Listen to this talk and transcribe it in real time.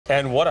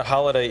And what a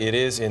holiday it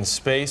is in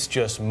space.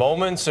 Just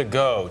moments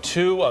ago,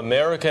 2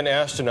 American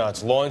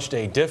astronauts launched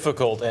a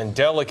difficult and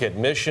delicate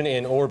mission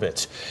in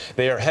orbit.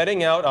 They are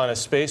heading out on a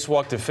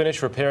spacewalk to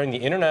finish repairing the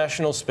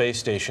International Space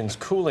Station's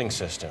cooling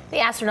system. The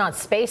astronauts'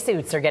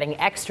 spacesuits are getting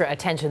extra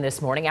attention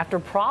this morning after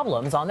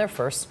problems on their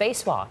first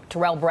spacewalk.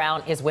 Terrell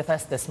Brown is with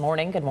us this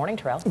morning. Good morning,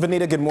 Terrell.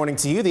 Vanita, good morning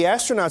to you. The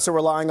astronauts are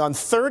relying on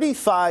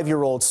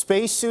 35-year-old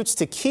spacesuits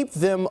to keep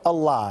them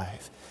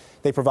alive.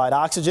 They provide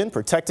oxygen,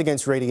 protect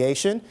against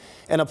radiation,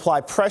 and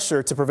apply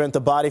pressure to prevent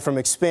the body from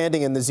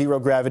expanding in the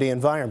zero-gravity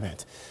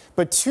environment.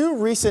 But 2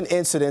 recent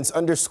incidents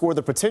underscore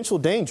the potential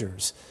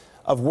dangers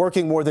of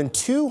working more than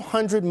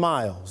 200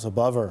 miles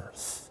above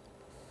Earth.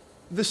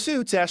 The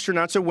suits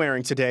astronauts are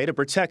wearing today to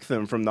protect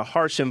them from the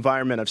harsh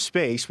environment of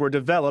space were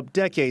developed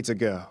decades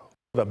ago.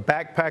 The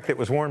backpack that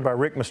was worn by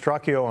Rick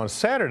Mastracchio on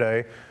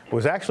Saturday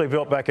was actually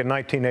built back in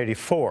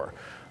 1984.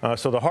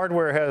 So the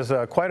hardware has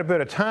quite a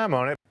bit of time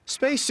on it.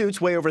 Spacesuits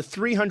weigh over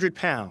 300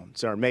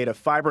 pounds, are made of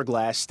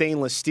fiberglass,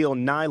 stainless steel,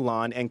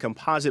 nylon, and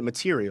composite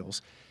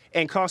materials,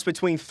 and cost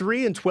between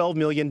 $3 and $12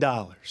 million.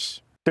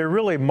 They're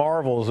really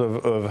marvels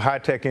of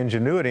high-tech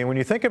ingenuity. And when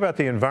you think about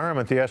the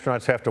environment the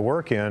astronauts have to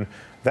work in,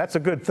 that's a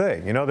good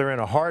thing. You know, they're in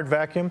a hard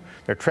vacuum.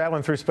 They're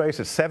traveling through space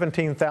at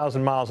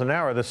 17,000 miles an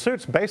hour. The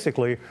suits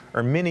basically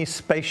are mini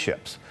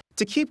spaceships.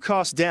 To keep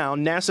costs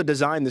down, NASA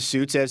designed the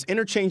suits as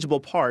interchangeable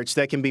parts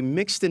that can be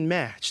mixed and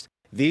matched.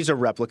 These are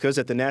replicas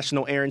at the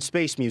National Air and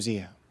Space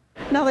Museum.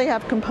 Now they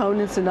have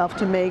components enough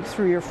to make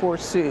 3 or 4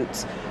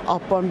 suits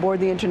up on board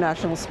the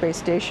International Space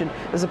Station,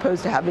 as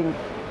opposed to having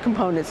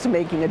components to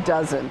making a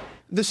dozen.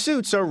 The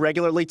suits are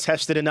regularly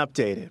tested and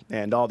updated,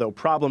 and although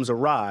problems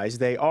arise,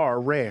 they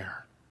are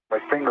rare. My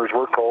fingers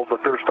were cold,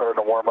 but they're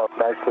starting to warm up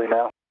nicely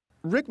now.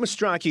 Rick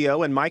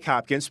Mastracchio and Mike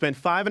Hopkins spent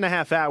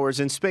 5.5 hours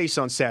in space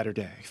on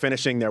Saturday,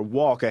 finishing their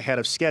walk ahead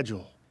of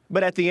schedule.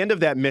 But at the end of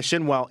that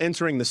mission, while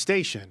entering the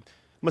station,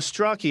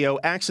 Mastracchio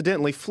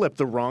accidentally flipped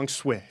the wrong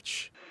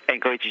switch.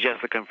 And could you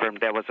just confirm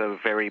that was a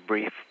very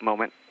brief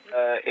moment?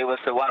 It was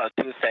 1 or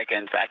 2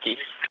 seconds, Aki.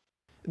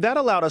 That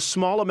allowed a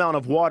small amount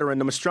of water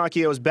into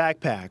Mastracchio's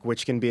backpack,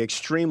 which can be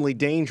extremely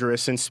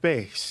dangerous in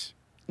space.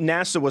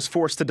 NASA was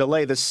forced to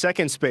delay the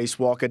second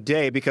spacewalk a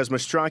day because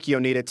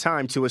Mastracchio needed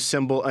time to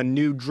assemble a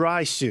new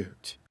dry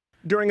suit.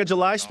 During a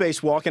July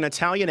spacewalk, an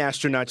Italian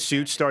astronaut's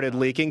suit started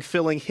leaking,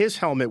 filling his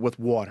helmet with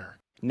water.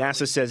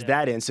 NASA says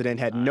that incident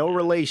had no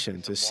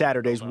relation to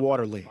Saturday's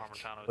water leak.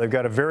 They've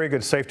got a very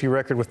good safety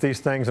record with these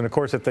things, and of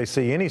course, if they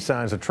see any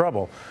signs of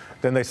trouble,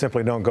 then they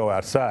simply don't go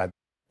outside.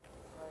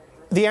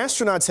 The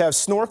astronauts have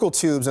snorkel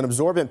tubes and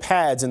absorbent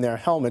pads in their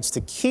helmets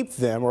to keep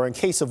them, or in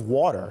case of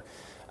water.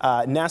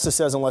 NASA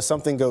says unless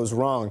something goes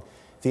wrong,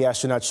 the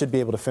astronauts should be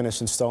able to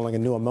finish installing a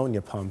new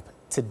ammonia pump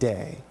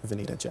today.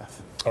 Vanita,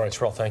 Jeff. All right,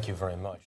 Terrell, thank you very much.